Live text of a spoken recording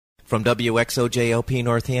From WXOJLP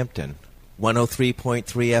Northampton, 103.3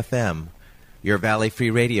 FM, your Valley Free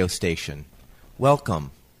radio station.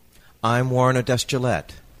 Welcome. I'm Warren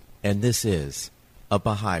Odess-Gillette, and this is A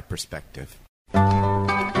Baha'i Perspective.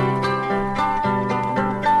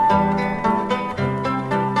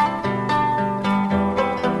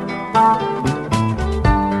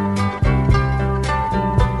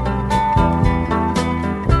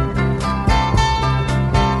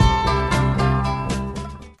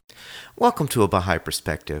 Welcome to A Baha'i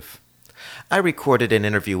Perspective. I recorded an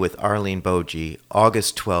interview with Arline Bogie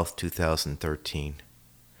August 12, 2013.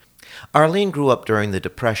 Arline grew up during the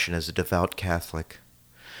Depression as a devout Catholic.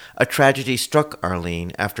 A tragedy struck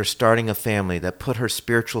Arline after starting a family that put her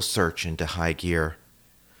spiritual search into high gear.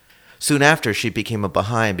 Soon after, she became a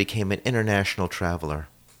Baha'i and became an international traveler.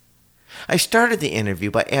 I started the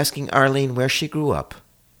interview by asking Arline where she grew up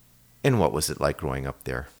and what was it like growing up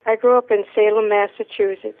there. I grew up in Salem,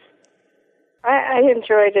 Massachusetts. I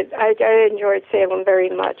enjoyed it. I enjoyed Salem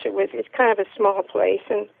very much. It's kind of a small place,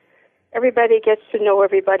 and everybody gets to know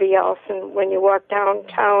everybody else. And when you walk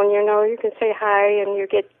downtown, you can say hi, and you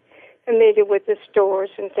get familiar with the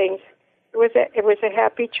stores and things. It was a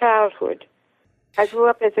happy childhood. I grew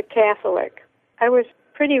up as a Catholic. I was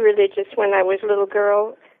pretty religious when I was a little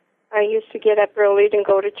girl. I used to get up early and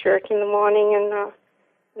go to church in the morning and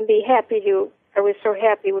be happy I was so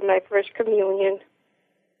happy with my first communion.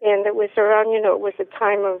 And it was around, it was the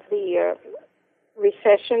time of the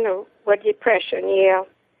recession depression, yeah.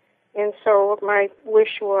 And so my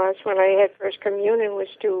wish was, when I had First Communion, was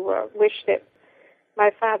to wish that my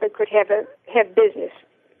father could have business.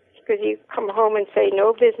 Because he'd come home and say,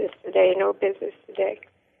 no business today, no business today.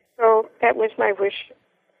 So that was my wish.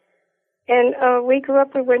 And we grew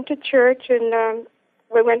up, we went to church, and I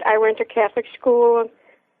went to Catholic school,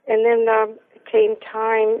 and then came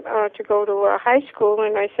time to go to a high school,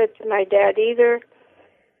 and I said to my dad,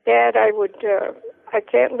 Dad, I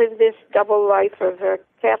can't live this double life of a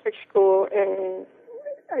Catholic school, and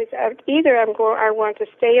I want to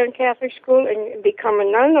stay in Catholic school and become a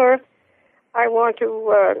nun, or I want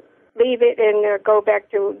to leave it and go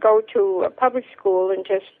to a public school and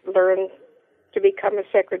just learn to become a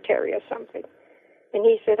secretary or something. And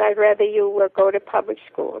he said, I'd rather you go to public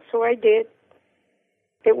school. So I did.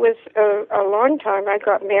 It was a long time. I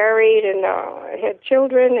got married and I had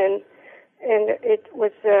children, and it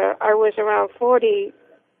was I was around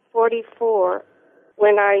 44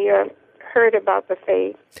 when I heard about the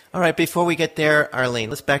faith. All right, before we get there, Arline,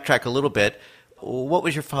 let's backtrack a little bit. What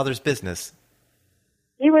was your father's business?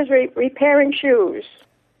 He was repairing shoes.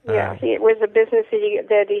 Yeah, it was a business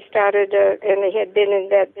that he started, and he had been in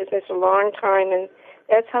that business a long time, and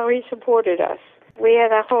that's how he supported us. We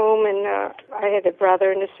had a home, and I had a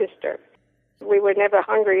brother and a sister. We were never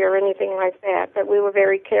hungry or anything like that, but we were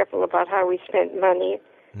very careful about how we spent money.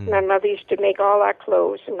 My mother used to make all our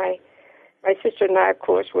clothes, and my sister and I, of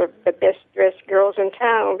course, were the best-dressed girls in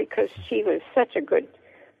town because she was such a good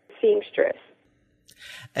seamstress.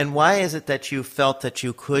 And why is it that you felt that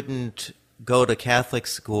you couldn't go to Catholic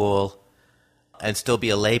school and still be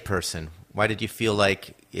a layperson? Why did you feel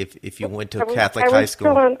like if you went to Catholic high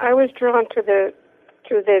school? I was drawn to the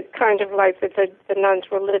kind of life that the nuns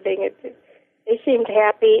were living. They seemed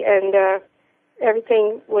happy, and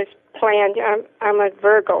everything was planned. I'm a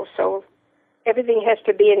Virgo, so everything has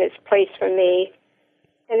to be in its place for me.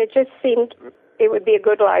 And it just seemed it would be a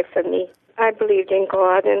good life for me. I believed in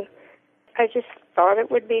God, and I just thought it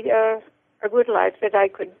would be a good life that I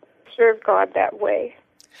could serve God that way.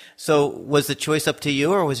 So was the choice up to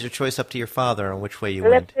you, or was your choice up to your father on which way you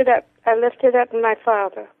went? I left it up to my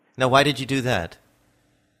father. Now, why did you do that?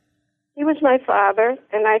 He was my father,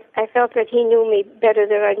 and I felt that he knew me better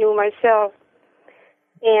than I knew myself,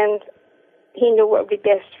 and he knew what would be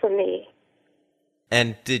best for me.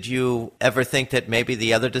 And did you ever think that maybe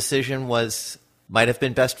the other decision might have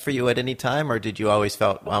been best for you at any time, or did you always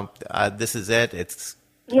felt, well, this is it?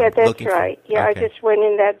 Yeah, that's right. Yeah, okay. I just went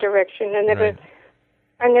in that direction.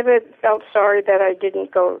 I never felt sorry that I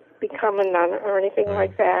didn't go become a nun or anything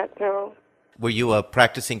like that, no. Were you a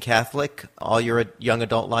practicing Catholic all your young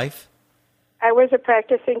adult life? I was a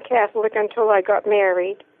practicing Catholic until I got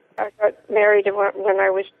married. I got married when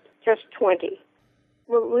I was just 20.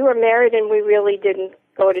 We were married and we really didn't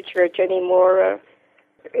go to church anymore.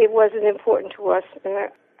 It wasn't important to us.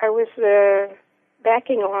 And I was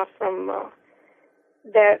backing off from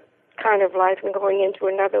that kind of life and going into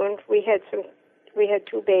another one. We had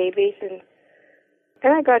 2 babies, and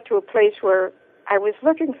then I got to a place where I was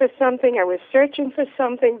looking for something, I was searching for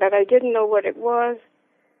something, but I didn't know what it was.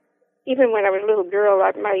 Even when I was a little girl,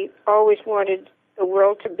 I always wanted the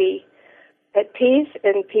world to be at peace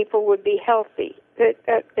and people would be healthy.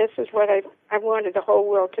 This is what I wanted the whole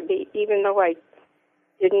world to be, even though I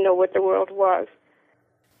didn't know what the world was.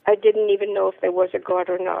 I didn't even know if there was a God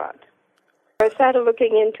or not. I started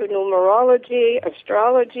looking into numerology,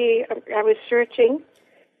 astrology. I was searching,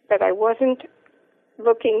 but I wasn't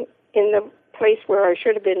looking in the place where I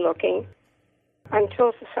should have been looking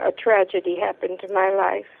until a tragedy happened in my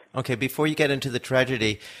life. Okay, before you get into the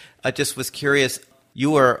tragedy, I just was curious.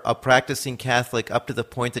 You were a practicing Catholic up to the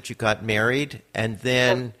point that you got married, and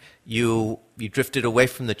then you drifted away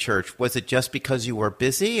from the church. Was it just because you were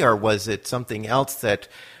busy, or was it something else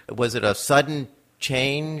was it a sudden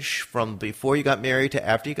change from before you got married to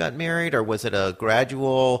after you got married, or was it a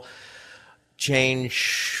gradual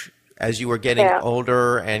change as you were getting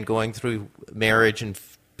older and going through marriage and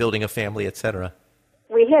building a family, etc.?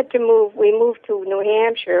 We had to move. We moved to New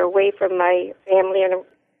Hampshire, away from my family, and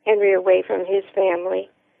Henry away from his family.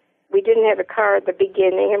 We didn't have a car at the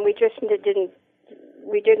beginning, and we just didn't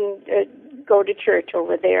go to church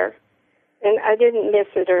over there. And I didn't miss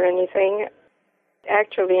it or anything.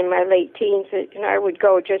 Actually, in my late teens, I would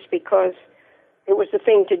go just because it was the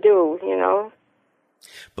thing to do,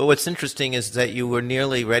 But what's interesting is that you were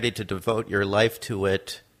nearly ready to devote your life to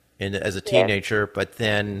it as a teenager, but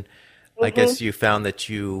then I guess you found that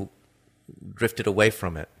you drifted away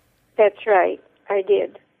from it. That's right. I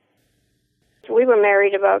did. We were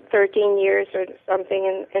married about 13 years or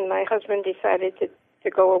something, and my husband decided to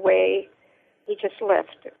go away. He just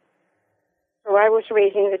left. So I was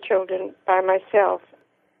raising the children by myself.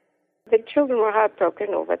 The children were heartbroken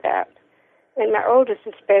over that. And my oldest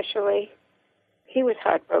especially, he was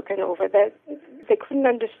heartbroken over that. They couldn't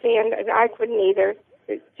understand, and I couldn't either.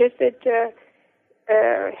 It's just that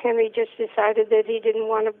Henry just decided that he didn't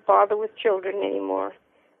want to bother with children anymore.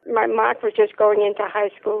 Mark was just going into high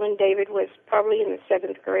school, and David was probably in the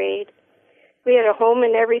 7th grade. We had a home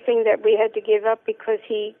and everything that we had to give up because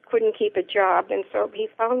he couldn't keep a job, and so he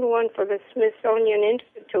found one for the Smithsonian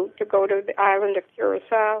Institute to go to the island of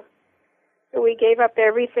Curacao. So we gave up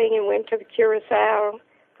everything and went to the Curacao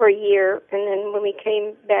for a year, and then when we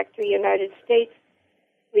came back to the United States,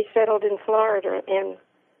 we settled in Florida, and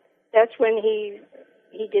that's when he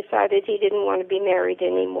decided he didn't want to be married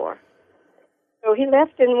anymore. So he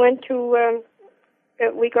left and went to,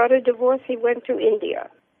 we got a divorce, he went to India.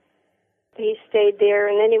 He stayed there,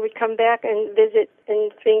 and then he would come back and visit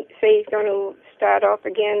and say he's going to start off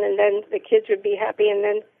again, and then the kids would be happy, and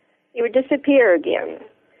then he would disappear again.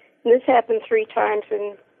 And this happened 3 times,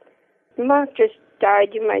 and Mark just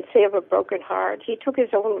died, you might say, of a broken heart. He took his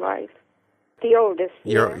own life, the oldest.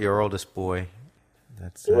 Your oldest boy.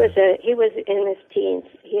 He was in his teens.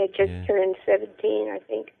 He had just turned 17, I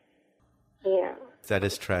think. Yeah. That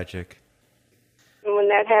is tragic. And when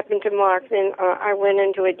that happened to Mark, then I went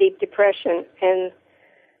into a deep depression, and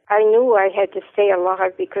I knew I had to stay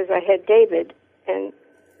alive because I had David,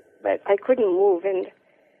 but I couldn't move. And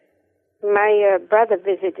my brother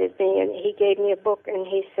visited me, and he gave me a book, and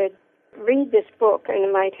he said, read this book, and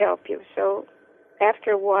it might help you. So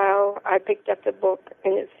after a while, I picked up the book,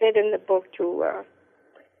 and it said in the book to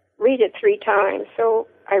read it 3 times. So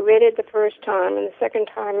I read it the first time and the second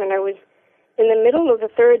time, and I was in the middle of the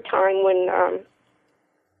 3rd time when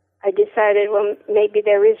I decided, well, maybe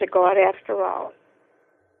there is a God after all.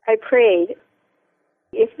 I prayed.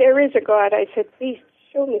 If there is a God, I said, please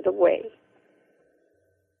show me the way.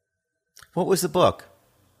 What was the book?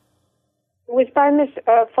 It was by Miss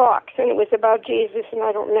Fox, and it was about Jesus, and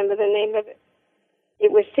I don't remember the name of it.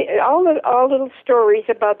 It was all little stories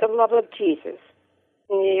about the love of Jesus.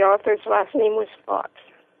 And the author's last name was Fox.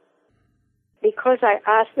 Because I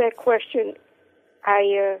asked that question,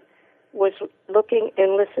 I was looking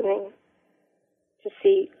and listening to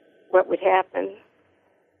see what would happen.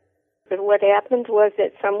 But what happened was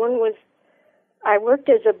that I worked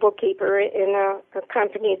as a bookkeeper in a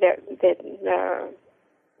company that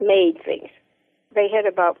made things. They had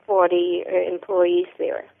about 40 employees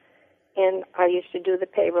there. And I used to do the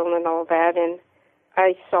payroll and all that, and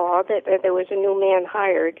I saw that there was a new man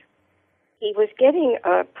hired. He was getting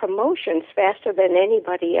promotions faster than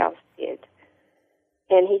anybody else did.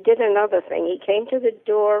 And he did another thing. He came to the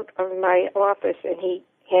door of my office, and he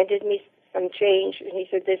handed me some change, and he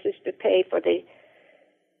said, this is to pay for the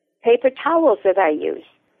paper towels that I use.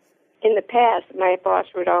 In the past, my boss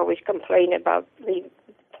would always complain about the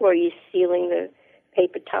employees stealing the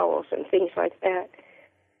paper towels and things like that.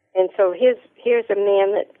 And so here's a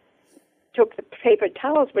man that took the paper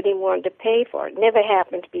towels, but he wanted to pay for it. Never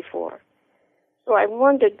happened before. So I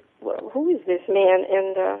wondered, well, who is this man?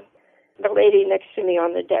 And the lady next to me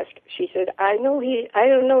on the desk, she said,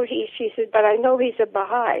 she said, but I know he's a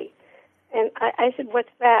Baha'i. And I said, what's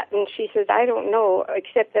that? And she said, I don't know,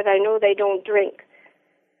 except that I know they don't drink.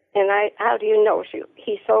 And how do you know?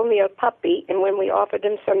 He sold me a puppy, and when we offered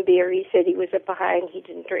him some beer, he said he was a Baha'i and he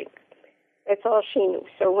didn't drink. That's all she knew.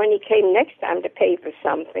 So when he came next time to pay for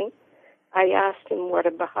something, I asked him what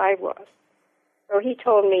a Baha'i was. So he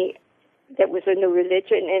told me that was a new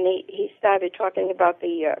religion, and he started talking about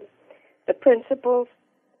the principles,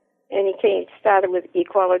 and started with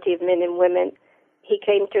equality of men and women. He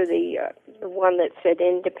came to the one that said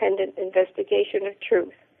independent investigation of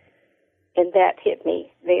truth, and that hit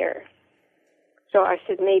me there. So I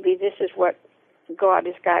said, maybe this is what God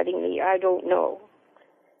is guiding me. I don't know.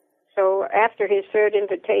 So after his third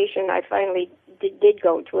invitation, I finally did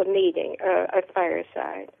go to a meeting, a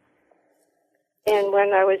fireside. And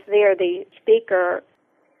when I was there, the speaker,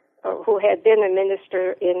 who had been a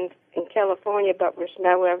minister in California but was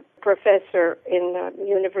now a professor in the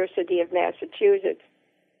University of Massachusetts,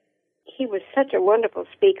 he was such a wonderful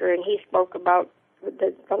speaker, and he spoke about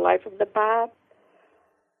the life of the Bab.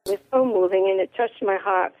 It was so moving, and it touched my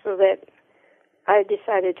heart so that I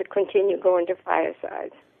decided to continue going to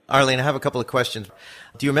firesides. Arline, I have a couple of questions.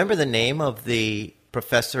 Do you remember the name of the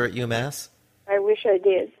professor at UMass? I wish I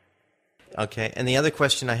did. Okay, and the other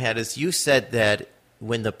question I had is, you said that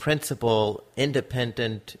when the principle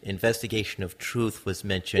independent investigation of truth was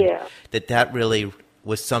mentioned, that really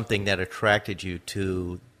was something that attracted you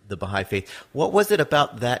to the Baha'i faith. What was it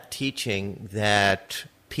about that teaching that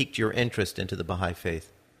piqued your interest into the Baha'i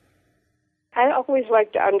faith? I always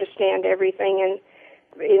like to understand everything,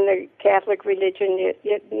 and in the Catholic religion,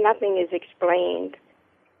 nothing is explained.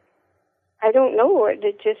 I don't know. I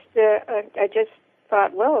just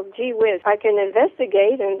thought, well, gee whiz, I can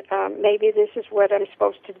investigate, and maybe this is what I'm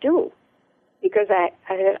supposed to do. Because I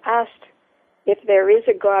had asked, if there is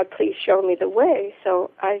a God, please show me the way.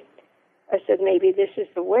 So I said, maybe this is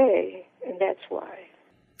the way, and that's why.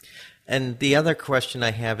 And the other question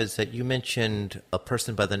I have is that you mentioned a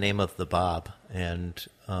person by the name of the Bab, and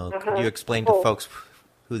could you explain to folks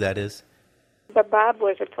who that is? The Bab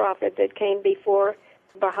was a prophet that came before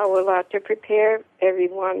Baha'u'llah to prepare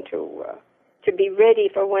everyone to be ready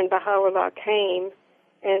for when Baha'u'llah came.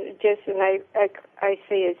 And I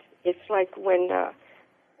say it's like when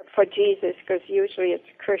for Jesus, because usually it's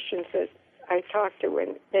Christians that I talk to,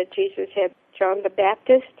 and that Jesus had John the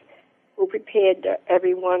Baptist, who prepared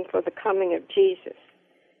everyone for the coming of Jesus,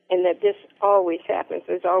 and that this always happens.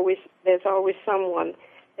 There's always someone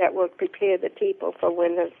that will prepare the people for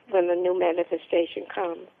when the new manifestation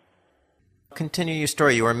comes. Continue your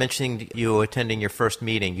story. You were mentioning you attending your first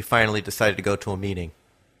meeting. You finally decided to go to a meeting.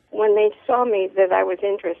 When they saw me that I was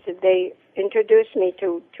interested, they introduced me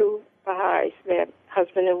to two Baha'is, their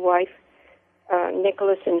husband and wife,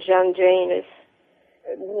 Nicholas and Jean Janus.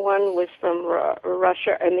 One was from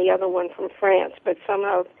Russia and the other one from France, but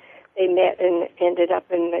somehow they met and ended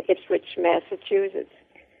up in Ipswich, Massachusetts.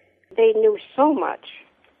 They knew so much.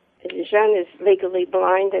 Jean is legally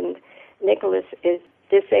blind and Nicholas is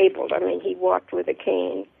disabled. I mean, he walked with a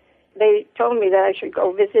cane. They told me that I should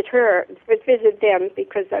go visit them,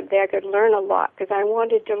 because I could learn a lot, because I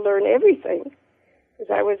wanted to learn everything,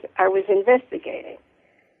 because I was investigating.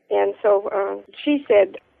 And so she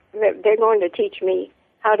said that they're going to teach me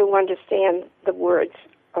how to understand the words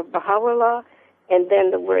of Baha'u'llah, and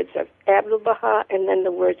then the words of Abdu'l-Baha, and then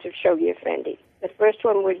the words of Shoghi Effendi. The first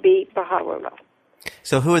one would be Baha'u'llah.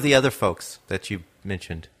 So who are the other folks that you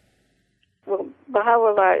mentioned? Well,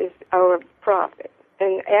 Baha'u'llah is our prophet,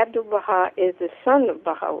 and Abdu'l-Baha is the son of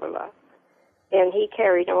Baha'u'llah, and he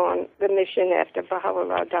carried on the mission after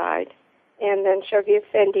Baha'u'llah died. And then Shoghi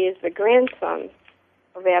Effendi is the grandson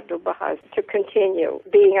of Abdu'l-Baha to continue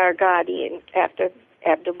being our guardian after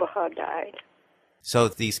Abdu'l-Baha died. So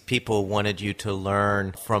these people wanted you to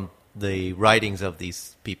learn from the writings of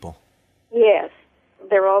these people? Yes.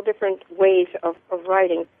 They're all different ways of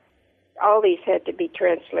writing. All these had to be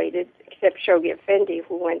translated, except Shoghi Effendi,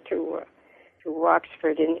 who went to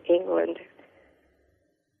Oxford in England.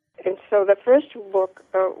 And so the first book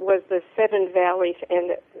was The Seven Valleys,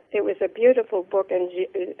 and it was a beautiful book, and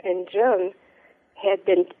Jun had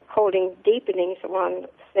been holding deepenings along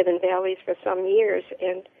Seven Valleys for some years,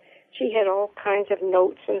 and she had all kinds of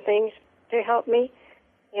notes and things to help me.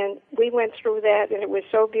 And we went through that, and it was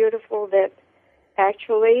so beautiful that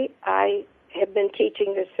actually I have been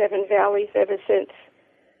teaching the Seven Valleys ever since,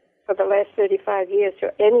 for the last 35 years,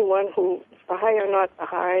 to anyone who, Baha'i or not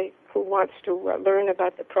Baha'i, who wants to learn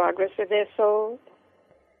about the progress of their soul.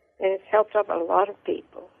 And it's helped up a lot of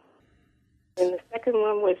people. And the second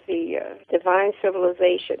one was the Divine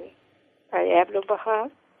Civilization by Abdu'l-Baha.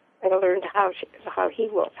 I learned how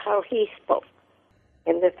he spoke.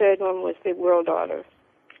 And the third one was the world order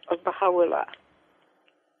of Baha'u'llah,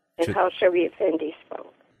 and how Sharif Effendi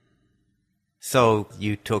spoke. So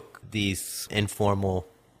you took these informal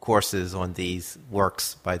courses on these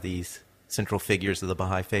works by these central figures of the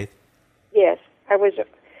Baha'i faith? Yes, I was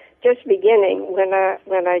just beginning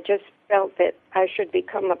when I just felt that I should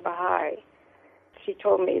become a Baha'i. She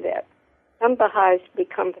told me that some Baha'is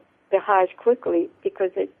become Baha'is quickly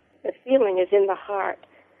because the feeling is in the heart.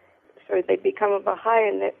 So they become a Baha'i,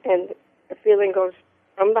 and the feeling goes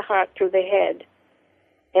from the heart to the head.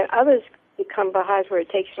 And others become Baha'is where it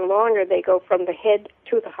takes longer. They go from the head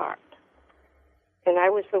to the heart. And I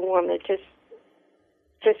was the one that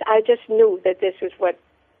I just knew that this was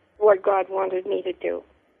what God wanted me to do.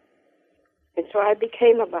 And so I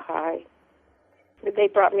became a Baha'i. They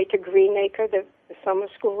brought me to Greenacre, the summer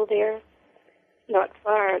school there. Not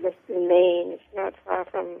far, that's in Maine. It's not far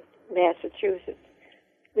from Massachusetts.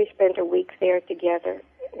 We spent a week there together.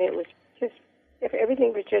 And it was just,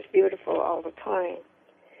 everything was just beautiful all the time.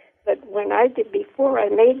 But before I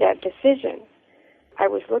made that decision, I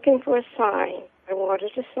was looking for a sign. I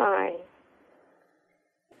wanted a sign.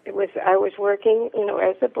 I was working,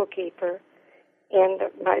 as a bookkeeper, and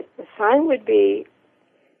the sign would be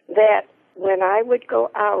that when I would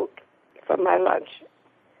go out for my lunch,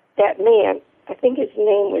 that man, I think his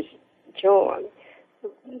name was John,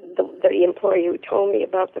 the employee who told me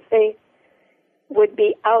about the faith, would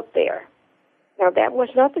be out there. Now, that was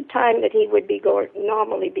not the time that he would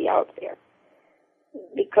normally be out there,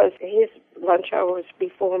 because his lunch hour was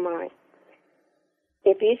before mine.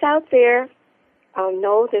 If he's out there, I'll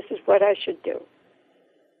know this is what I should do.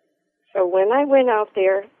 So when I went out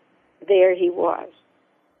there he was.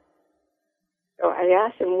 So I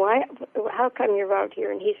asked him, how come you're out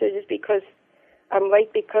here? And he said, it's because I'm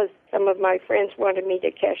late because some of my friends wanted me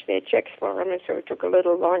to cash their checks for them, and so it took a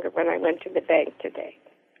little longer when I went to the bank today.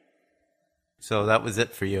 So that was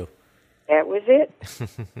it for you? That was it.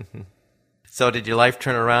 So did your life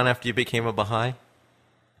turn around after you became a Baha'i?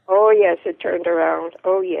 Oh, yes, it turned around.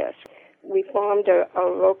 Oh, yes. We formed a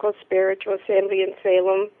local spiritual assembly in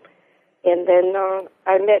Salem, and then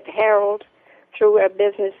I met Harold through our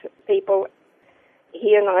business people.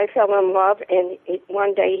 He and I fell in love, and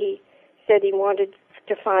one day he said he wanted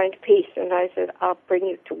to find peace, and I said, I'll bring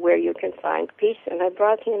you to where you can find peace, and I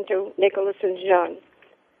brought him to Nicholas and Jean,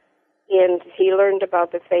 and he learned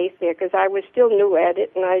about the faith there, because I was still new at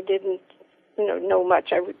it, and I didn't know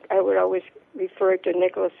much. I would always refer to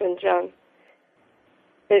Nicholas and John.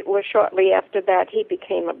 It was shortly after that he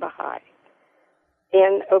became a Baha'i.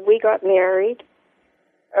 And we got married.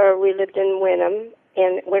 We lived in Wenham.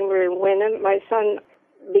 And when we were in Wenham, my son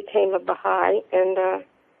became a Baha'i. And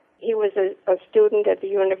he was a student at the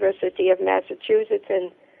University of Massachusetts.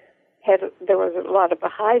 And there was a lot of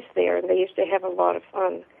Baha'is there. And they used to have a lot of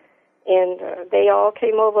fun. And they all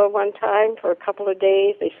came over one time for a couple of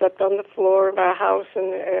days. They slept on the floor of our house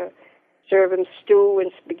and served them stew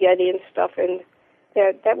and spaghetti and stuff. And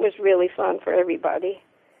that was really fun for everybody.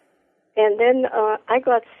 And then I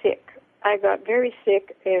got sick. I got very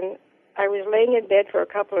sick, and I was laying in bed for a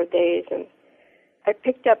couple of days, and I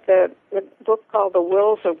picked up the book called The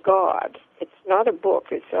Wills of God. It's not a book.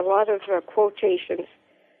 It's a lot of quotations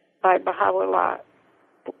by Baha'u'llah,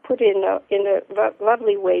 put in a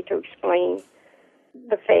lovely way to explain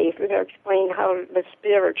the faith, and to explain how the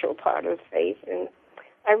spiritual part of faith. And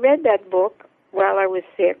I read that book while I was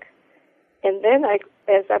sick, and then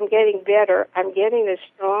as I'm getting better, I'm getting this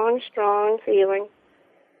strong feeling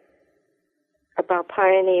about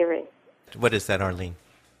pioneering. What is that, Arline?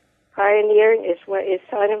 Pioneering is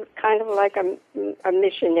kind of like a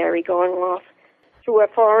missionary going off to a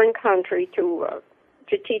foreign country to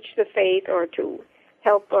teach the faith or to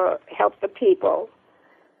help the people.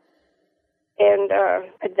 And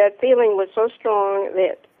that feeling was so strong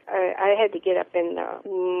that I had to get up and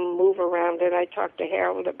move around. And I talked to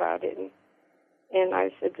Harold about it, and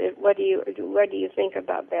I said, "What do you think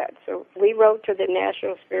about that?" So we wrote to the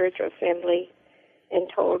National Spiritual Assembly and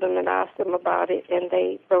told them and asked them about it, and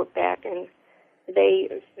they wrote back and they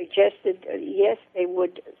suggested yes, they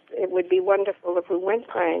would. It would be wonderful if we went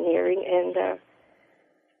pioneering, and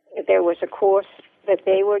there was a course that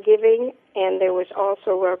they were giving, and there was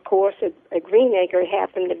also a course at Greenacre,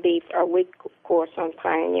 happened to be a week course on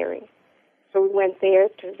pioneering. So we went there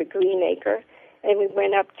to the Greenacre, and we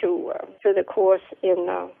went up to the course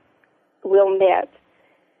in Wilmette.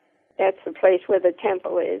 That's the place where the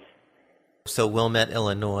temple is. So Wilmette,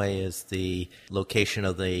 Illinois is the location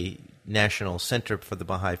of the National Center for the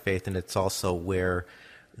Baha'i Faith, and it's also where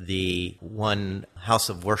the one house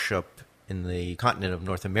of worship in the continent of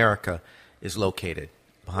North America is located,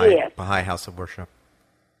 Yes. Baha'i House of Worship.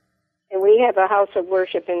 have a house of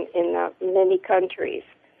worship in many countries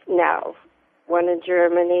now. One in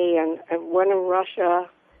Germany and one in Russia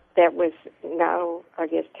that was now, I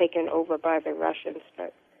guess, taken over by the Russians.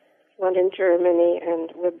 But one in Germany,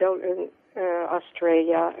 and we're built in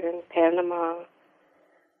Australia and Panama.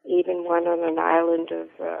 Even one on an island of,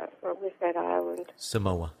 what was that island?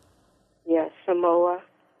 Samoa. Yes, Samoa.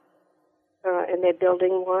 And they're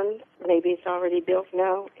building one. Maybe it's already built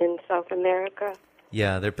now in South America.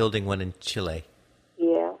 Yeah, they're building one in Chile.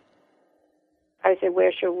 Yeah. I said,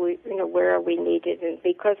 where are we needed? And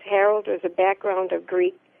because Harold was a background of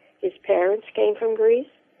Greek, his parents came from Greece.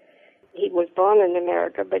 He was born in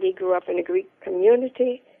America, but he grew up in a Greek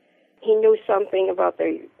community. He knew something about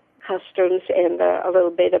the customs and a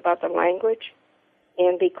little bit about the language.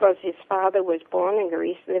 And because his father was born in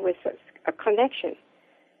Greece, there was a connection.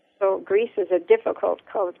 So Greece is a difficult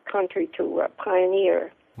country to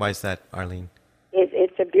pioneer. Why is that, Arline?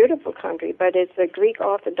 It's a beautiful country, but it's a Greek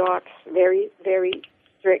Orthodox, very, very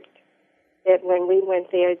strict. That when we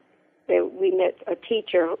went there, we met a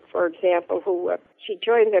teacher, for example, who she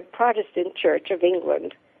joined the Protestant Church of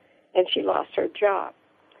England, and she lost her job.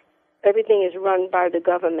 Everything is run by the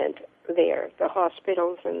government there, the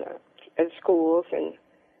hospitals and the schools, and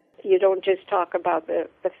you don't just talk about the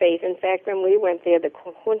faith. In fact, when we went there, the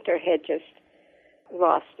junta had just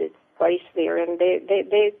lost its place there, and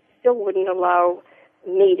they still wouldn't allow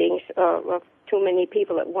meetings of too many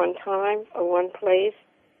people at one time or one place.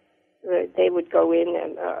 They would go in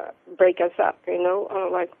and break us up,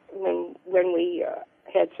 like when we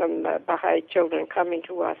had some Baha'i children coming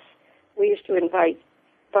to us. We used to invite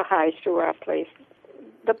Baha'is to our place.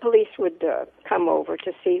 The police would come over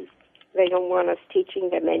to see. They don't want us teaching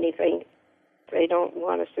them anything. They don't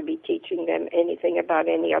want us to be teaching them anything about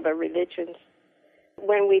any other religions.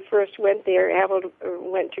 When we first went there, Harold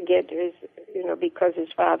went to get his, because his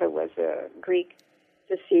father was Greek,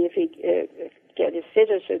 to see if he could get his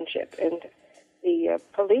citizenship. And the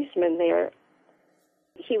policeman there,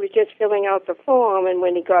 he was just filling out the form, and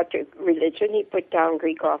when he got to religion, he put down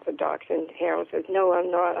Greek Orthodox. And Harold said, "No,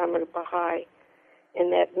 I'm not. I'm a Baha'i."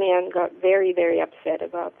 And that man got very, very upset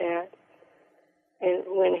about that. And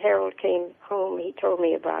when Harold came home, he told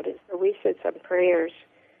me about it. So we said some prayers.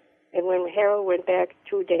 And when Harold went back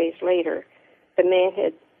 2 days later, the man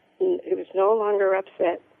he was no longer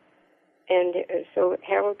upset. And so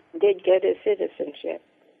Harold did get his citizenship.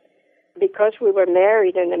 Because we were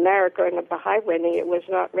married in America in a Baha'i wedding, it was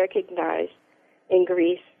not recognized in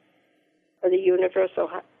Greece. The Universal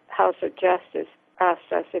House of Justice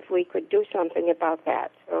asked us if we could do something about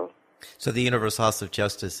that. So the Universal House of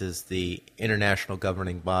Justice is the international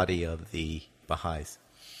governing body of the Baha'is.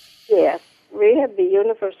 Yes, we have the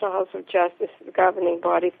Universal House of Justice, the governing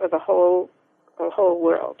body for the whole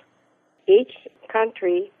world. Each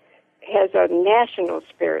country has a national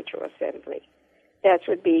spiritual assembly. That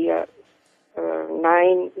would be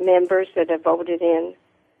 9 members that are voted in.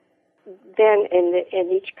 Then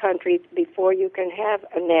in each country, before you can have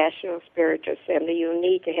a national spiritual assembly, you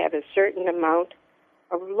need to have a certain amount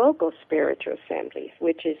of local spiritual assemblies,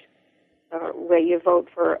 which is where you vote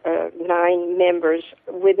for 9 members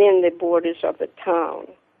within the borders of the town.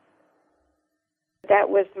 That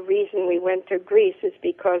was the reason we went to Greece, is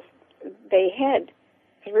because they had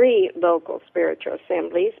 3 local spiritual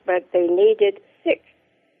assemblies, but they needed 6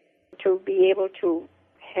 to be able to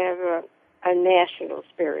have a national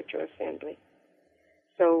spiritual assembly.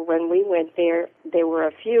 So when we went there were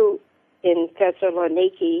a few in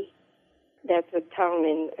Thessaloniki, that's a town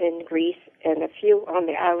in Greece, and a few on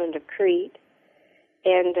the island of Crete,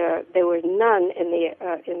 and there were none in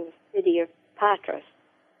the city of Patras.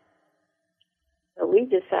 So we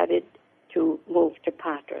decided to move to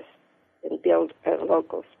Patras and build a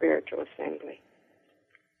local spiritual assembly.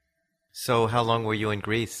 So how long were you in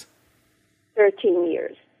Greece? 13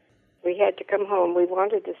 years. We had to come home. We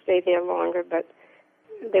wanted to stay there longer, but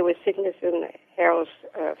there was sickness in Harold's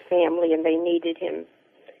family, and they needed him.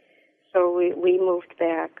 So we moved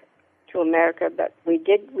back to America, but we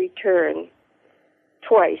did return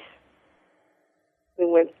twice. We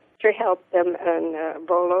went to help them in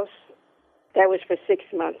Volos. That was for 6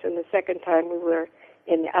 months, and the second time we were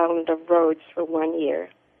in the island of Rhodes for 1 year.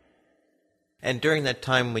 And during that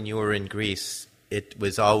time when you were in Greece, it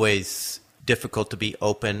was always difficult to be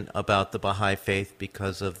open about the Baha'i faith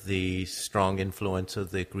because of the strong influence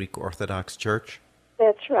of the Greek Orthodox Church?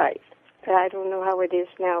 That's right. I don't know how it is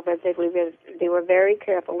now, but they were very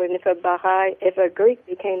careful. And if a Greek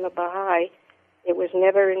became a Baha'i, it was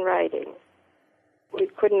never in writing. We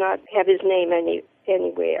could not have his name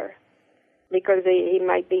anywhere because he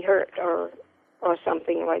might be hurt or or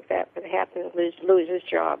something like that, but happened to lose his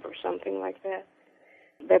job or something like that.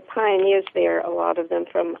 The pioneers there, a lot of them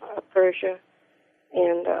from Persia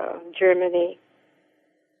and Germany,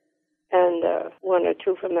 and one or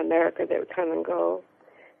two from America that would come and go.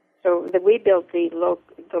 So we built the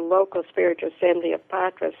local spiritual assembly of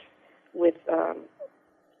Patras with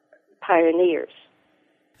pioneers.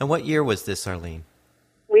 And what year was this, Arline?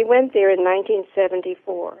 We went there in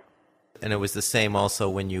 1974. And it was the same also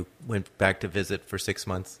when you went back to visit for 6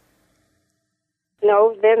 months?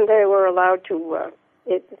 No, then they were allowed to,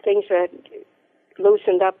 things had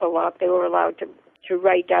loosened up a lot. They were allowed to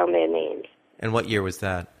write down their names. And what year was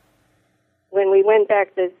that? When we went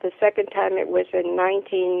back the second time, it was in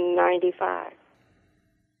 1995.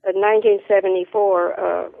 In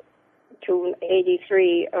 1974 to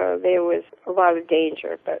 83, there was a lot of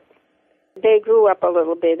danger, but they grew up a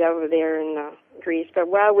little bit over there in Greece. But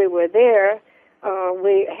while we were there,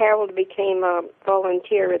 Harold became a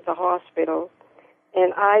volunteer at the hospital,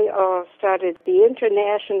 and I started the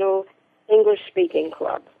International English-Speaking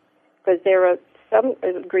Club, because there are some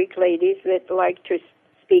Greek ladies that like to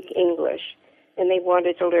speak English, and they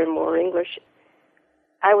wanted to learn more English.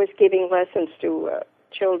 I was giving lessons to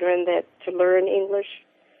children to learn English,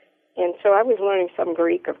 and so I was learning some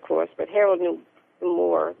Greek, of course, but Harold knew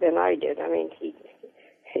more than I did. I mean, he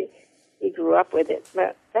grew up with it,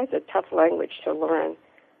 but that's a tough language to learn.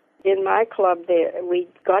 In my club, we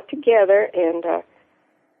got together, and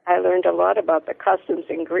I learned a lot about the customs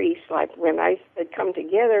in Greece. Like when I had come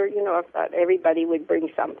together, I thought everybody would bring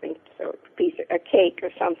something, so a cake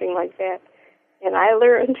or something like that. And I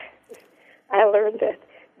learned that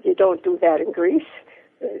you don't do that in Greece.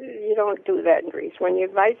 You don't do that in Greece. When you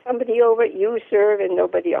invite somebody over, you serve and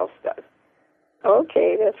nobody else does.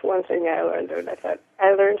 Okay, that's one thing I learned. And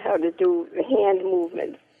I learned how to do the hand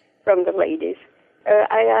movements from the ladies.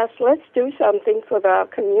 I asked, let's do something for our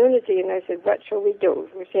community, and I said, what shall we do?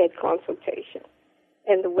 We had consultation.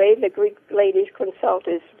 And the way the Greek ladies consult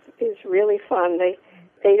is really fun. They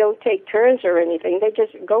don't take turns or anything. They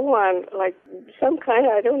just go on like some kind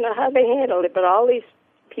of, I don't know how they handle it, but all these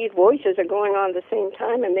voices are going on at the same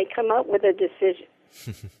time, and they come up with a decision.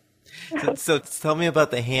 So tell me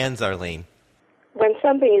about the hands, Arline. When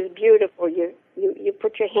something is beautiful, you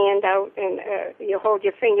put your hand out, and you hold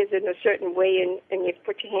your fingers in a certain way, and you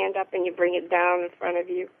put your hand up and you bring it down in front of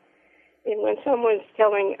you. And when someone's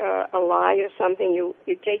telling a lie or something, you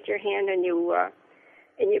take your hand and you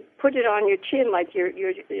put it on your chin like you're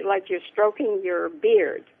stroking your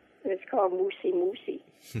beard. And it's called musi,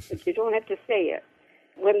 but you don't have to say it.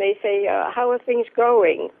 When they say, how are things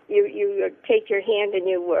going, you take your hand and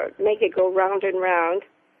you make it go round and round,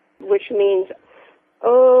 which means,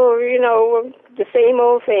 the same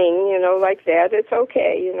old thing, like that. It's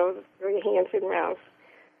okay, three hands in rounds.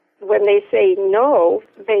 When they say no,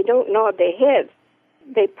 they don't nod their heads.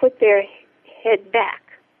 They put their head back.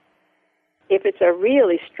 If it's a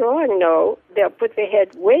really strong no, they'll put their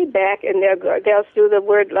head way back, and they'll do the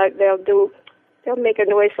word like they'll make a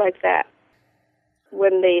noise like that.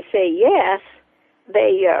 When they say yes,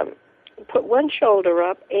 they put one shoulder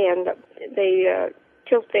up and they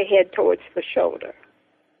tilt their head towards the shoulder.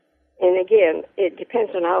 And again, it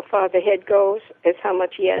depends on how far the head goes, as how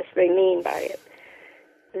much yes they mean by it.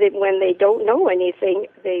 When they don't know anything,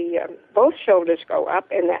 both shoulders go up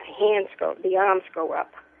and the arms go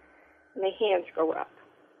up, and the hands go up.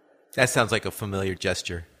 That sounds like a familiar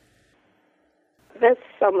gesture. That's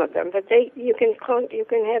some of them, but you can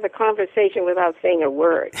have a conversation without saying a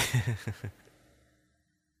word.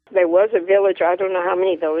 There was a village, I don't know how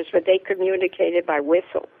many villages, but they communicated by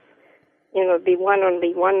whistle. Be one on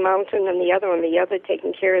the one mountain and the other on the other,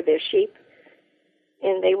 taking care of their sheep,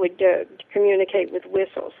 and they would communicate with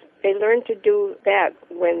whistles. They learned to do that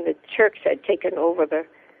when the Turks had taken over the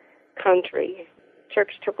country.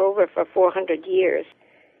 Turks took over for 400 years.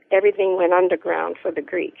 Everything went underground for the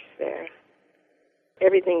Greeks there.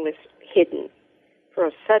 Everything was hidden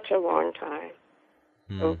for such a long time.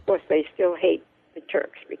 So, of course, they still hate the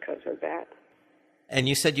Turks because of that. And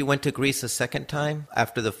you said you went to Greece a second time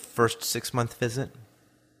after the first 6-month visit?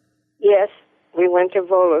 Yes, we went to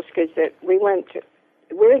Volos because we went to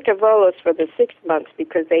Volos for the 6 months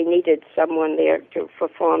because they needed someone there to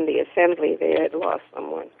perform the assembly. They had lost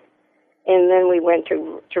someone. And then we went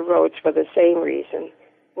to Rhodes for the same reason.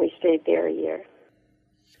 We stayed there a year.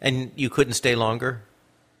 And you couldn't stay longer?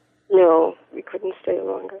 No, we couldn't stay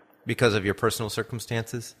longer. Because of your personal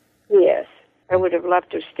circumstances? Yes. I would have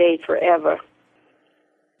loved to stay forever.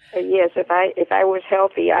 Yes, if I was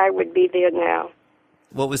healthy, I would be there now.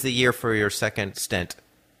 What was the year for your second stint?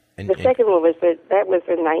 The second one was the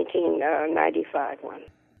 1995 one.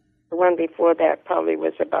 The one before that probably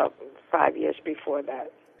was about 5 years before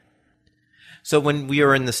that. So when we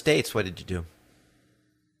were in the States, what did you do?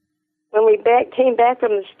 When we came back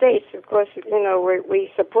from the States, of course,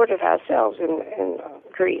 we supported ourselves in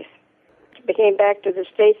Greece. We came back to the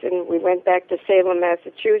States, and we went back to Salem,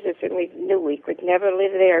 Massachusetts, and we knew we could never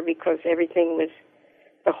live there because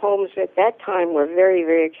the homes at that time were very,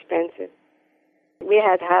 very expensive. We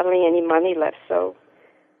had hardly any money left, so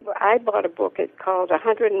I bought a book. It's called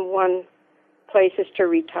 101 Places to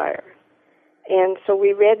Retire. And so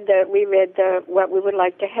we read what we would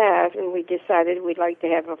like to have, and we decided we'd like to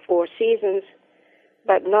have a Four Seasons,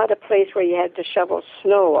 but not a place where you had to shovel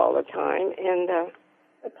snow all the time, and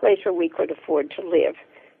a place where we could afford to live.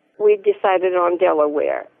 We decided on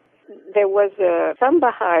Delaware. There was some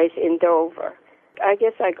Baha'is in Dover. I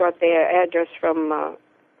guess I got their address from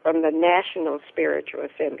the National Spiritual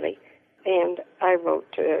Assembly, and I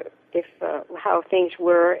wrote how things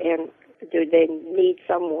were and do they need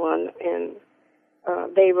someone, and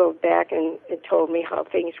they wrote back and told me how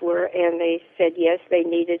things were, and they said yes, they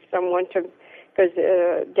needed someone because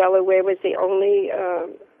Delaware was the only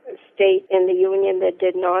state in the Union that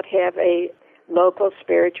did not have a local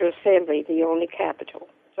spiritual assembly, the only capital.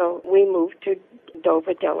 So we moved to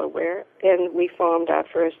Dover, Delaware, and we formed our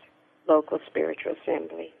first local spiritual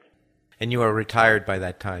assembly. And you were retired by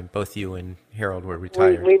that time. Both you and Harold were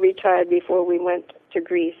retired. We retired before we went to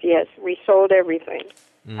Greece, yes. We sold everything.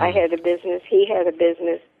 I had a business. He had a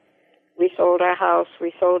business. We sold our house.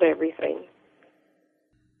 We sold everything.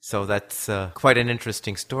 So that's quite an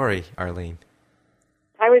interesting story, Arline.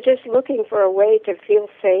 I was just looking for a way to feel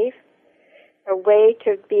safe, a way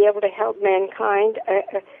to be able to help mankind,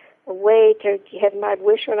 a way to have my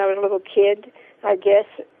wish when I was a little kid, I guess.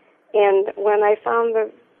 And when I found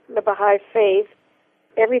the Baha'i faith,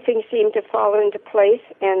 everything seemed to fall into place,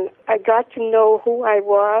 and I got to know who I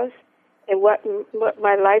was and what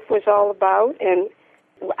my life was all about, and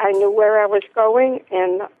I knew where I was going,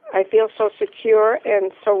 and I feel so secure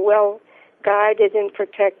and so well guided and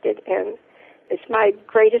protected, and it's my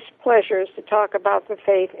greatest pleasure to talk about the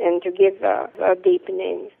faith and to give a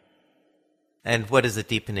deepening. And what is a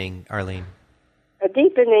deepening, Arline? A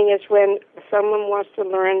deepening is when someone wants to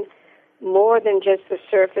learn more than just the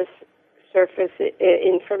surface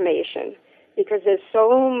information, because there's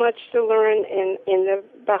so much to learn in the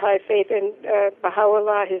Baha'i faith, and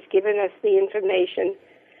Baha'u'llah has given us the information.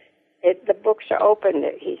 The books are open.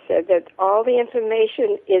 He said that all the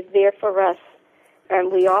information is there for us,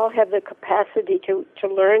 and we all have the capacity to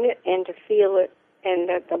learn it and to feel it, and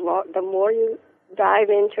that the more you dive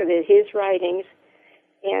into his writings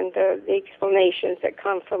and the explanations that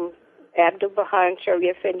come from Abdu'l-Baha and Shoghi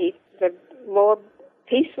Effendi, the more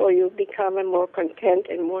peaceful you become and more content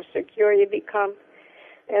and more secure you become,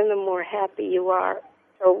 and the more happy you are.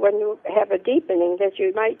 So when you have a deepening, that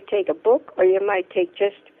you might take a book or you might take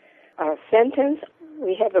just a sentence.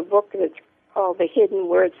 We have a book that's called The Hidden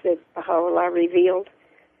Words that Baha'u'llah revealed.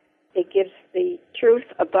 It gives the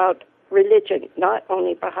truth about religion, not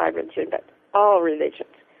only Baha'i religion, but all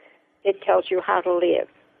religions. It tells you how to live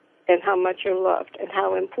and how much you're loved and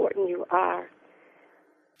how important you are.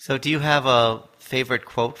 So do you have a favorite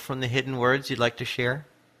quote from The Hidden Words you'd like to share?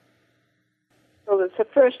 Well, it's the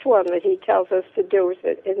first one that he tells us to do.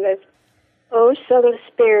 In this, O Son of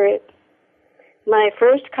Spirit, my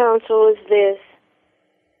first counsel is this: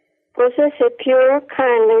 possess a pure,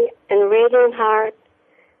 kindly, and radiant heart,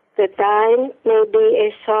 that thine may be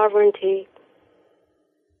a sovereignty,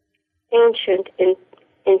 ancient,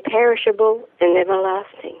 imperishable, and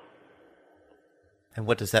everlasting. And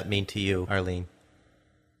what does that mean to you, Arline?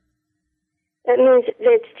 That means that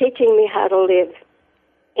it's teaching me how to live.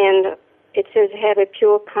 And it says have a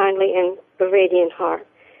pure, kindly, and radiant heart.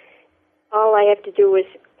 All I have to do is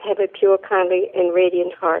have a pure, kindly, and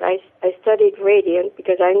radiant heart. I studied radiant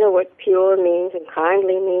because I know what pure means and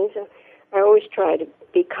kindly means. I always try to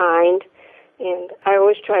be kind, and I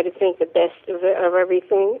always try to think the best of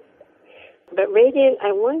everything. But radiant,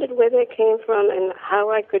 I wondered where that came from and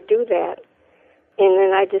how I could do that. And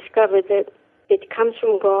then I discovered that it comes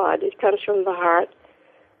from God. It comes from the heart.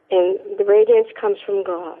 And the radiance comes from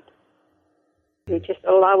God. You just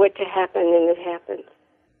allow it to happen, and it happens.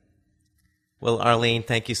 Well, Arline,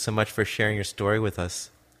 thank you so much for sharing your story with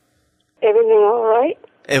us. Everything all right?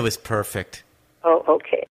 It was perfect. Oh,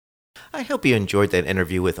 okay. I hope you enjoyed that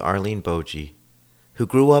interview with Arline Bogie, who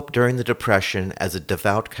grew up during the Depression as a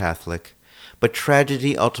devout Catholic, but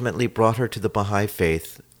tragedy ultimately brought her to the Baha'i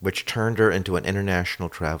faith, which turned her into an international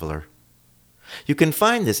traveler. You can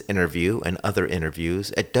find this interview and other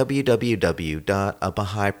interviews at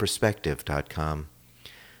www.abahaiperspective.com.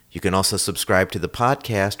 You can also subscribe to the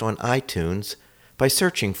podcast on iTunes by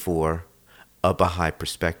searching for A Baha'i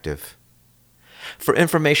Perspective. For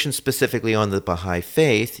information specifically on the Baha'i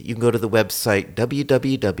Faith, you can go to the website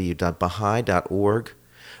www.baha'i.org,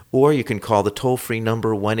 or you can call the toll-free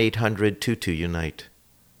number 1-800-22-UNITE.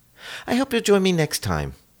 I hope you'll join me next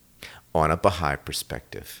time on A Baha'i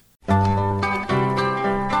Perspective.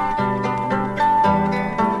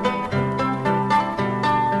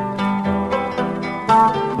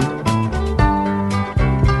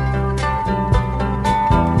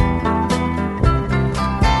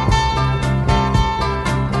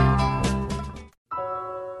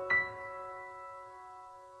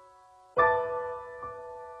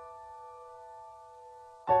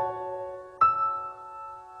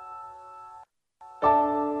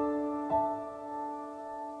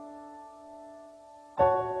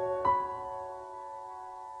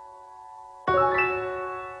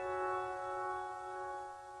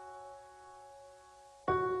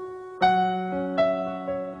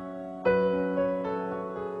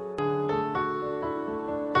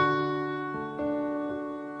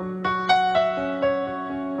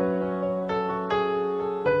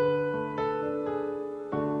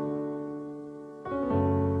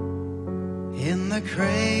 In the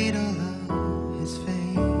cradle of his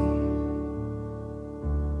faith,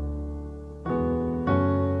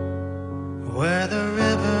 where the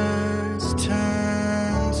rivers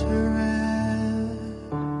turn to red,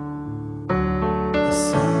 the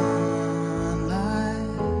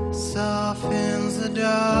sunlight softens the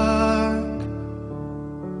dark,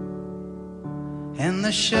 and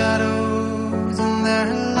the shadows in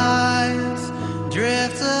their lives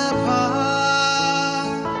drift apart.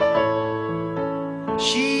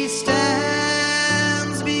 She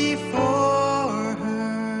stands before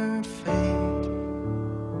her fate,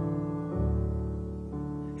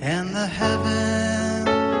 and the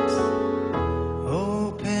heavens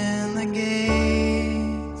open the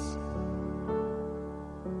gates.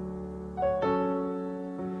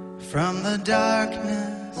 From the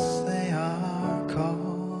darkness they are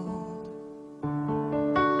called.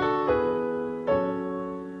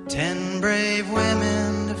 10 brave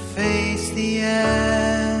women to face the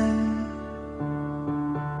end.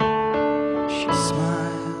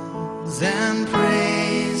 And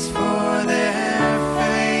praise for their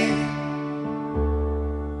faith,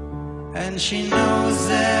 and she knows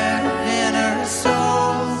their inner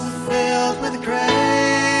souls filled with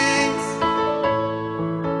grace.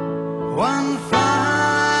 One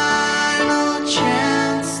final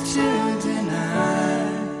chance to deny.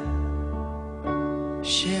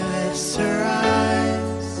 She lifts her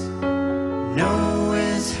eyes, no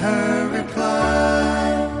is her reply.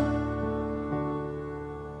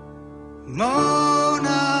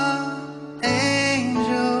 Mona,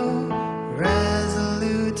 angel,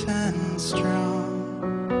 resolute and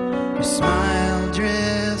strong, your smile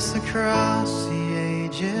drifts across the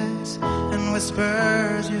ages and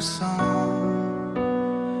whispers your song.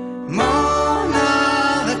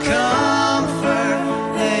 Mona, the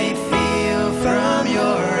comfort they feel from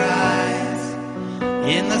your eyes,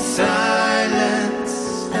 in the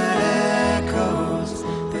silence that echoes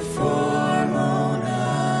before Mona.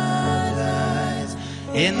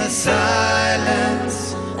 In the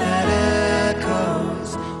silence that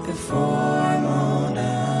echoes before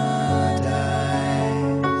Mona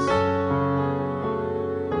dies.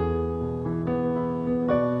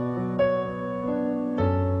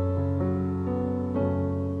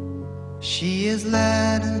 She is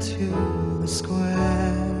led into the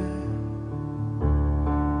square,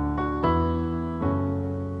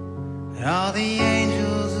 and all the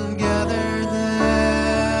angels have gathered there.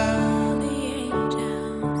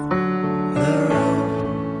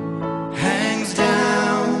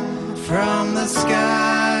 The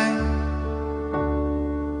sky,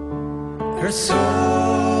 her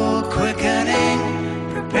soul quickening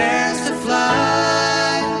prepares to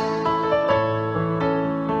fly,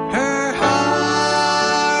 her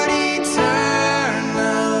heart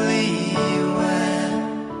eternally wed,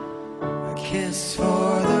 a kiss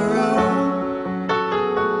for the road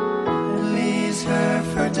that leaves her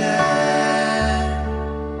for dead.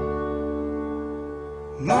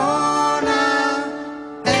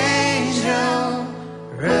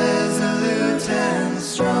 Resolute and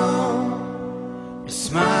strong, your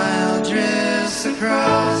smile drifts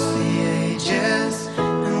across the ages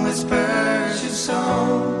and whispers your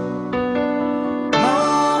song.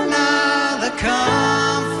 Mona, the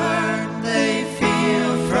comfort they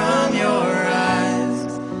feel from your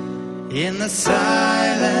eyes, in the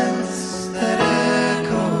silence that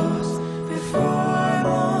echoes before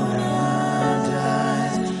Mona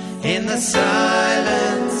dies, in the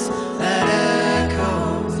silence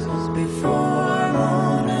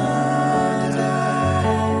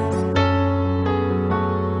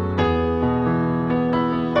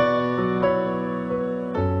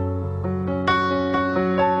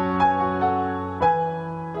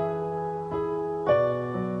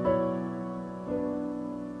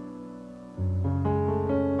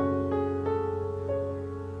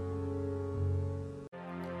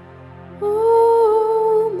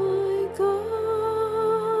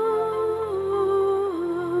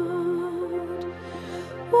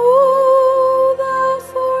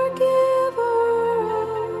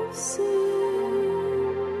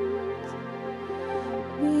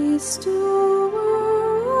bestower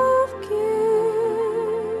of gifts,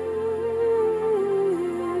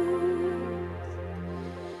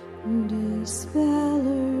 dispeller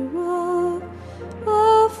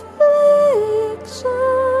of affliction.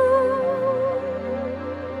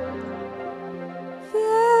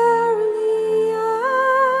 Verily I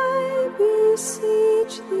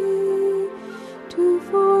beseech thee to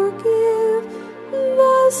forgive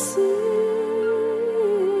the sins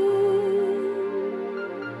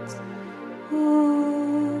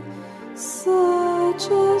of such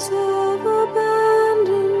as have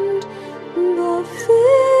abandoned the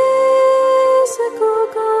physical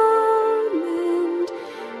garment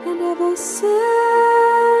and have ascended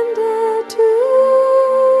to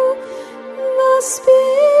the spiritual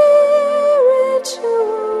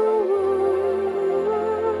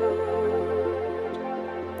world.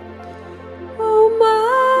 O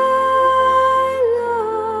my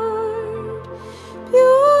Lord,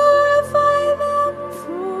 purify them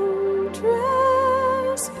from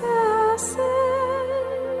trespasses,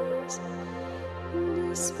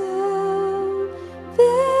 dispel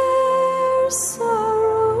their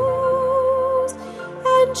sorrows,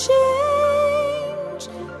 and change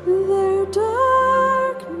their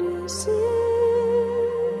darkness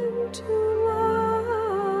into light.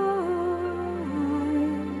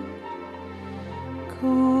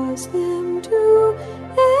 Cause them to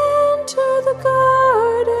enter the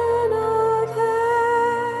garden of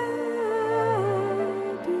happiness.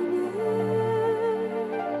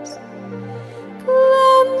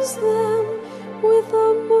 Cleanse them with the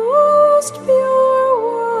most pure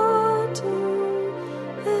water,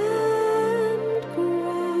 and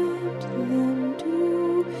grant them to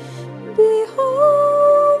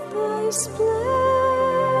behold thy splendors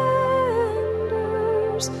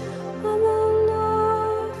on the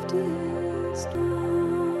loftiest mount.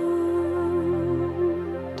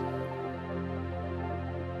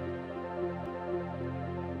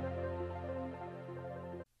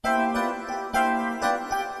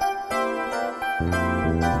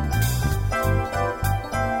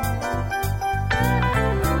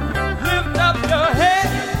 Lift up your head,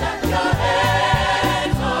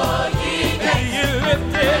 be ye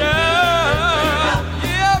lifted up,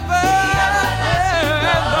 yeah,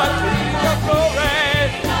 and the King of glory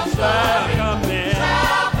shall come in.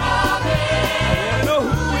 I know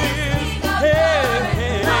who is head.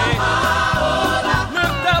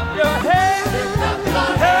 Lift up your head,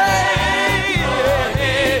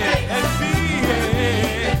 and be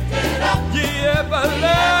ye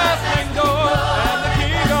everlasting door, and the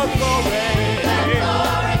King of glory.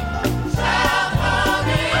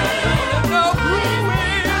 Know who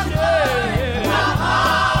is,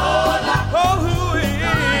 oh, who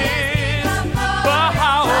is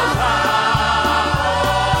Bahá'í.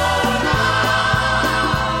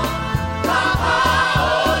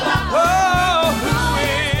 Oh, who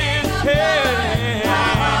is head.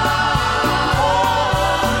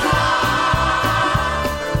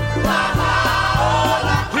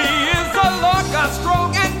 He is the Lord God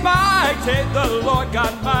strong and mighty, the Lord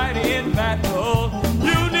God mighty in battle.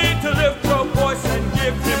 You need to lift your voice and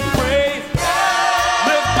give him praise.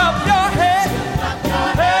 Lift up your head,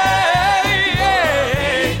 hey,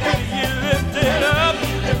 be ye lifted up,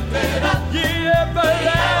 ye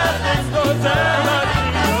everlasting doors, and the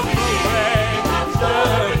King of glory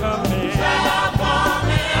shall come in.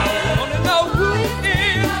 I wanna know who is,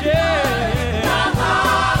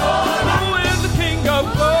 who is the King of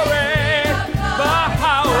glory,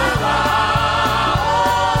 Bahá'í.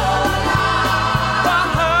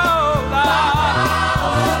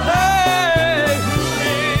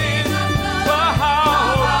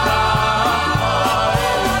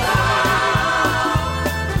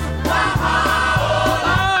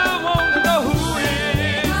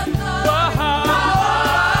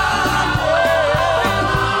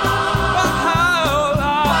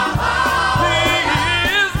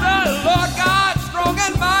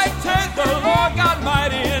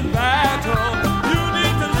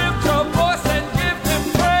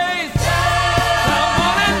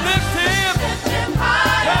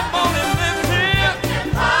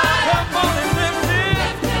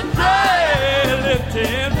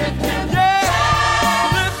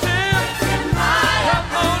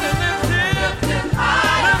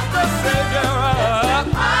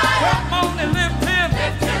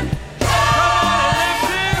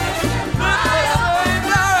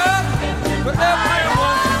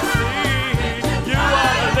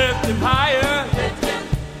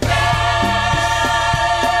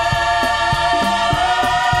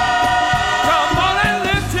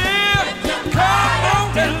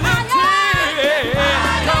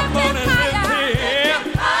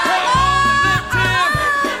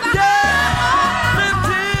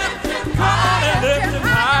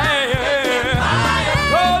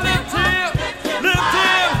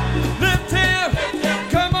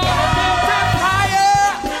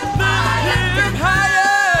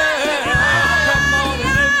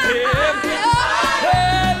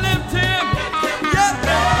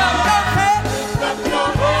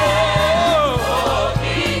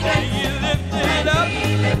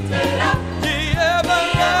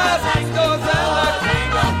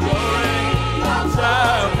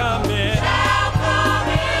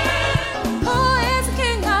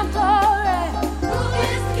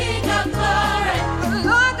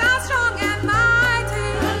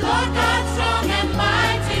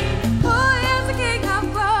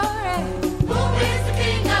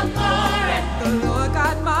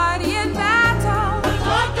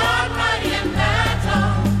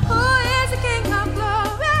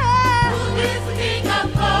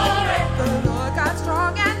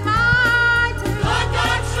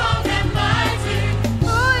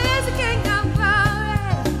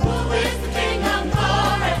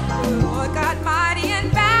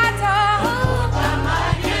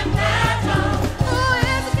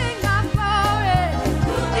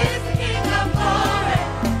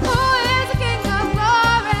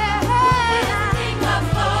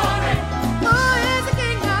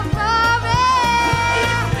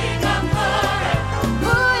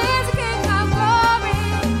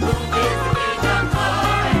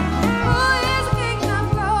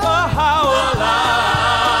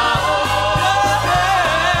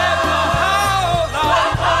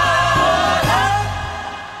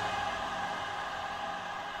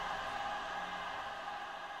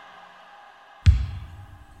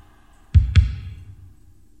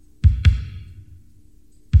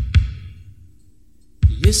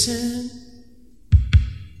 Listen,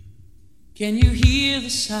 can you hear the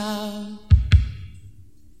sound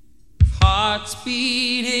of hearts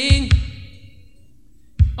beating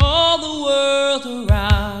all the world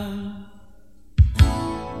around?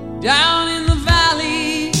 Down in the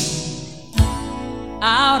valley,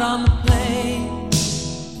 out on the plain,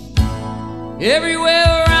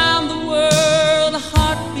 everywhere around the world, a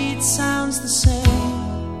heartbeat sounds the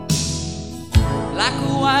same. Black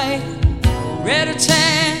or white, red or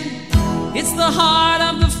tan, it's the heart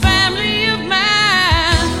of the family of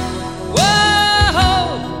man.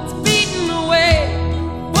 Whoa, it's beating away.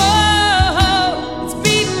 Whoa, it's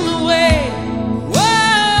beating away.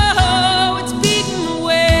 Whoa, it's beating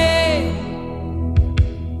away.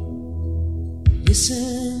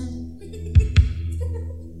 Listen,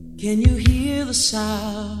 can you hear the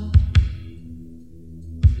sound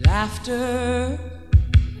of laughter?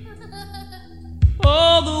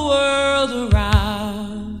 All the world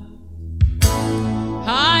around,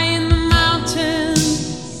 high in the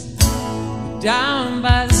mountains, down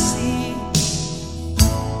by the sea,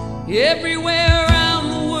 everywhere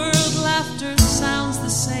around the world, laughter sounds the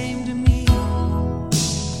same to me.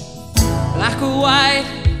 Black or white,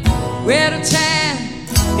 red or tan,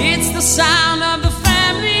 it's the sound of the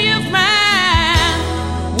family of man.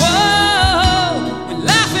 Whoa, we're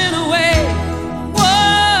laughing away.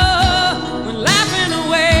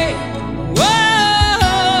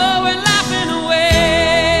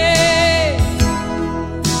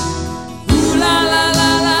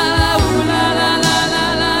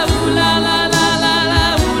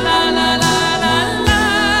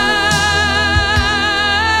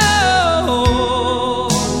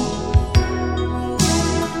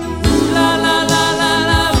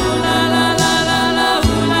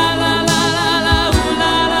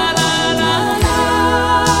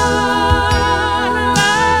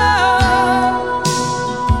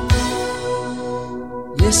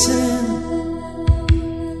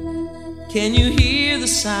 Can you hear the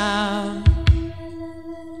sound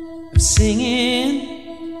of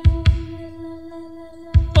singing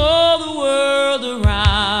all the world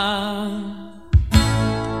around?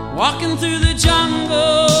 Walking through the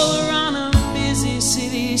jungle or on a busy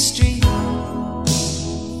city street,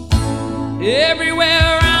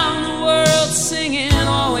 everywhere around the world singing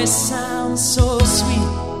always sounds so sweet.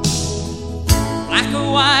 Black or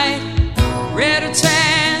white, red or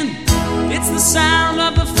tan, it's the sound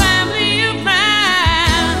of the family of man.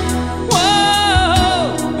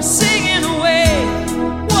 Whoa, we're singing away.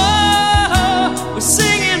 Whoa, we're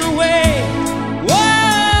singing away.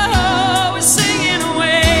 Whoa, we're singing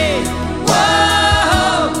away.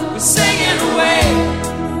 Whoa, we're singing away.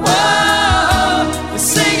 Whoa, we're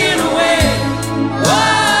singing away.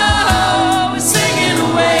 Whoa, we're singing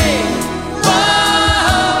away. Whoa,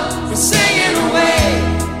 we're singing away.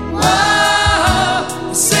 Whoa,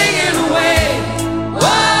 we're singing away.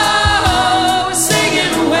 Whoa, we're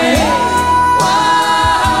singing away.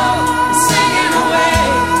 Whoa, we're singing away.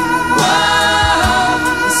 Whoa,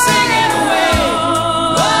 we're singing away.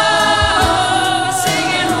 Whoa, we're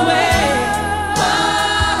singing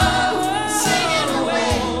away.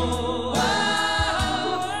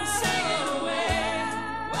 Whoa,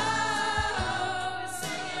 we're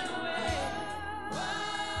singing away. Whoa, we're singing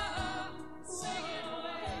away. Whoa, we're singing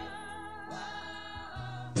away.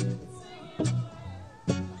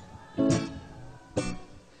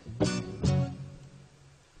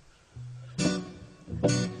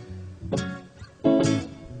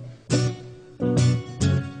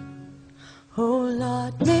 Oh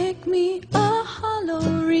Lord, make me a hollow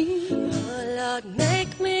reed. Oh Lord,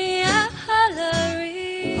 make me a hollow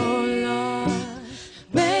reed. Oh Lord,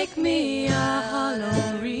 make me a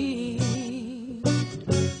hollow reed.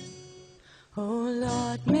 Oh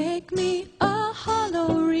Lord, make me a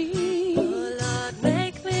hollow reed. Oh Lord,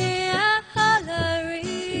 make me a hollow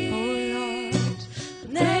reed. Oh Lord,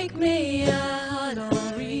 make me a hollow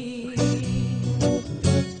reed,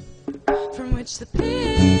 from which the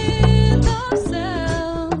pit of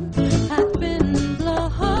sound hath been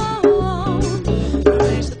blown, from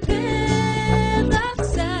which the pit of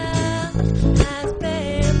sound has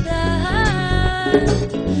been blown,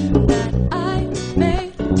 that I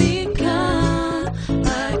may become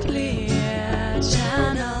a clear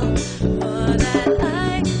channel, for that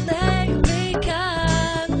I may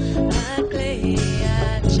become a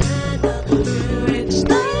clear channel, through which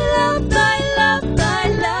thy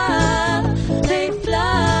love may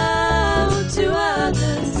flow.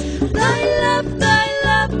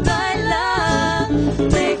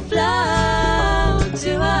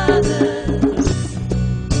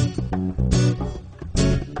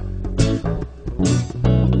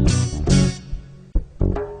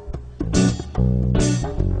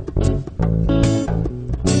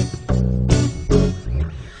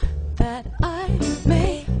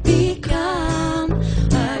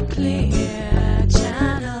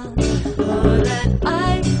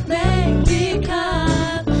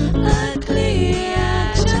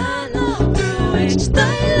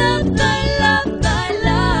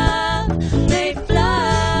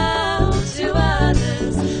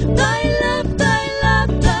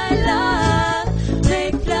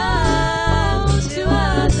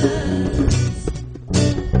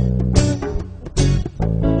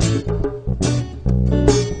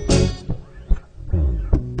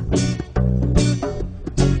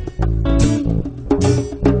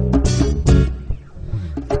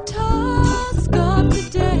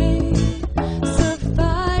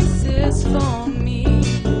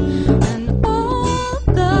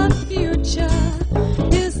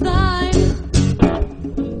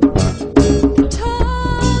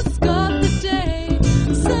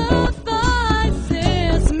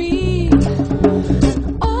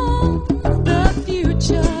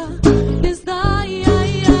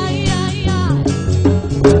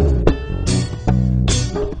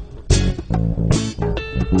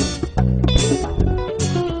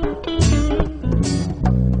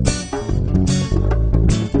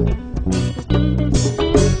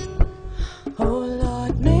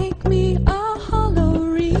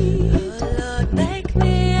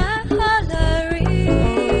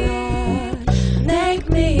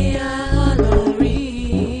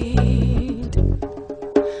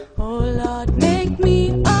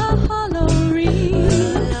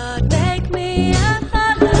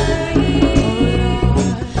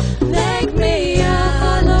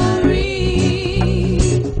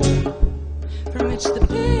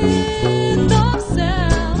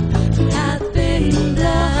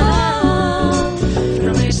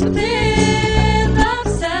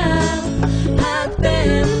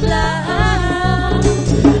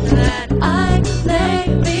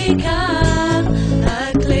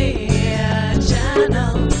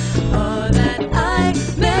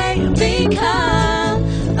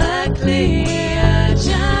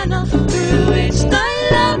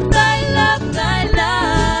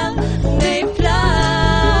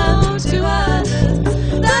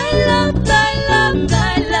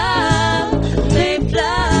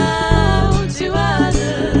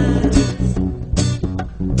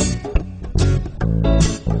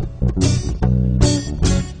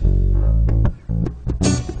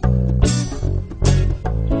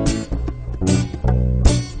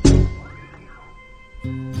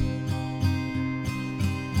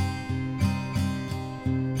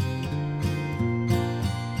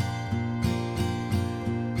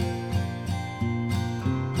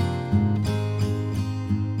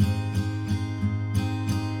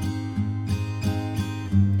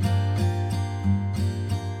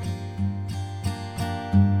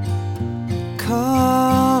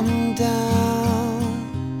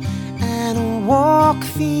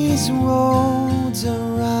 these roads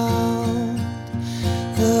around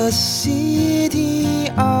the city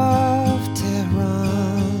of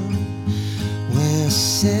Tehran, where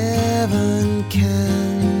 7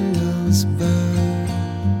 candles burn.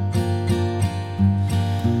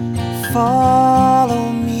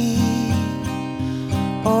 Follow me,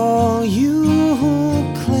 all you who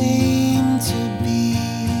claim to be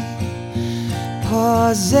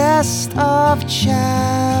possessed of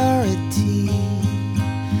charity,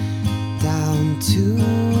 down to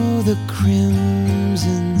the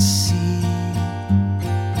crimson sea.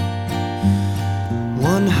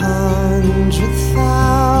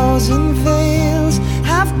 100,000 veils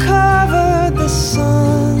have covered the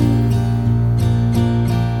sun,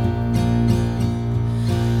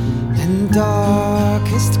 and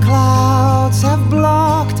darkest clouds have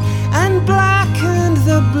blocked and blackened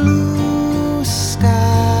the blue sky.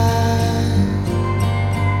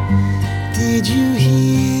 Did you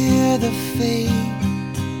hear the fate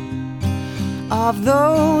of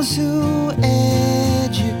those who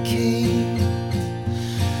educate,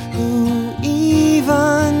 who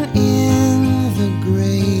even in the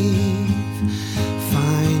grave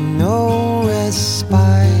find no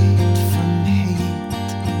respite from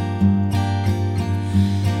hate?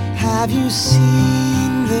 Have you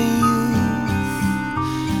seen the youth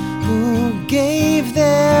who gave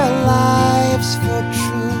their lives for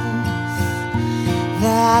truth?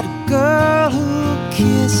 That girl who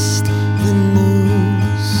kissed the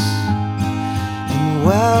noose and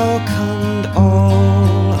welcomed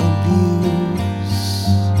all abuse.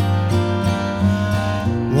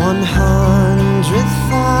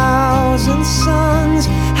 100,000 suns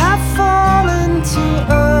have fallen to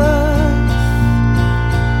earth,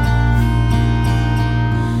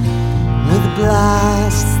 with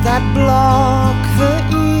blasts that block the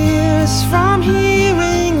ears from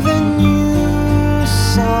hearing the new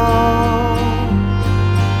song.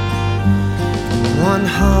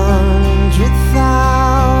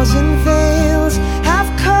 100,000 veils have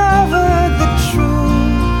covered the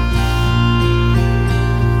truth.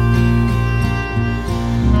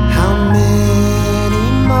 How many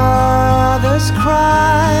mothers'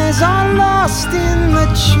 cries are lost in the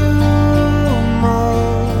tumult?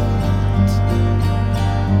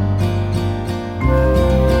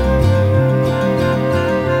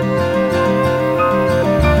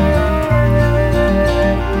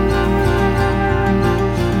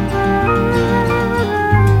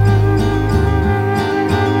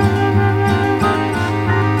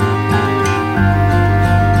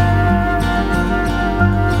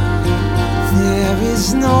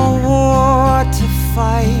 No war to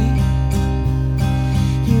fight,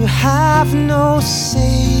 you have no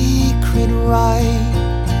sacred right,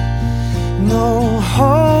 no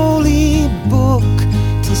holy book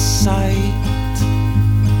to cite,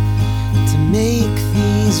 to make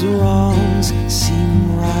these wrongs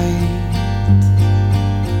seem right.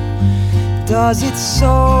 Does it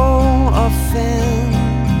so offend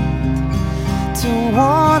to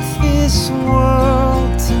want this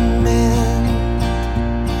world to mend,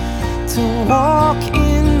 to walk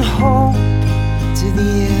in hope to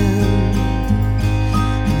the end,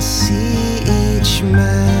 and see each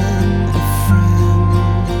man a friend?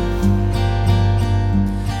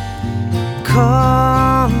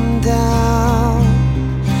 Come down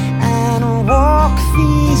and walk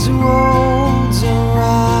these roads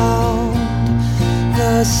around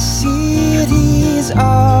the cities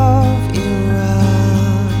of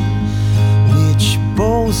Iran, which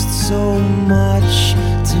boast so much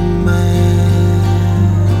to man.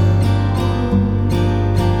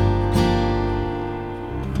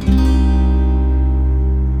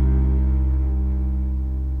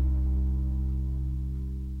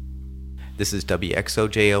 This is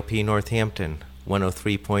WXOJLP Northampton,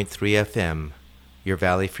 103.3 FM, your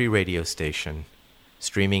Valley Free Radio station,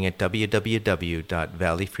 streaming at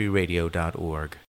www.valleyfreeradio.org.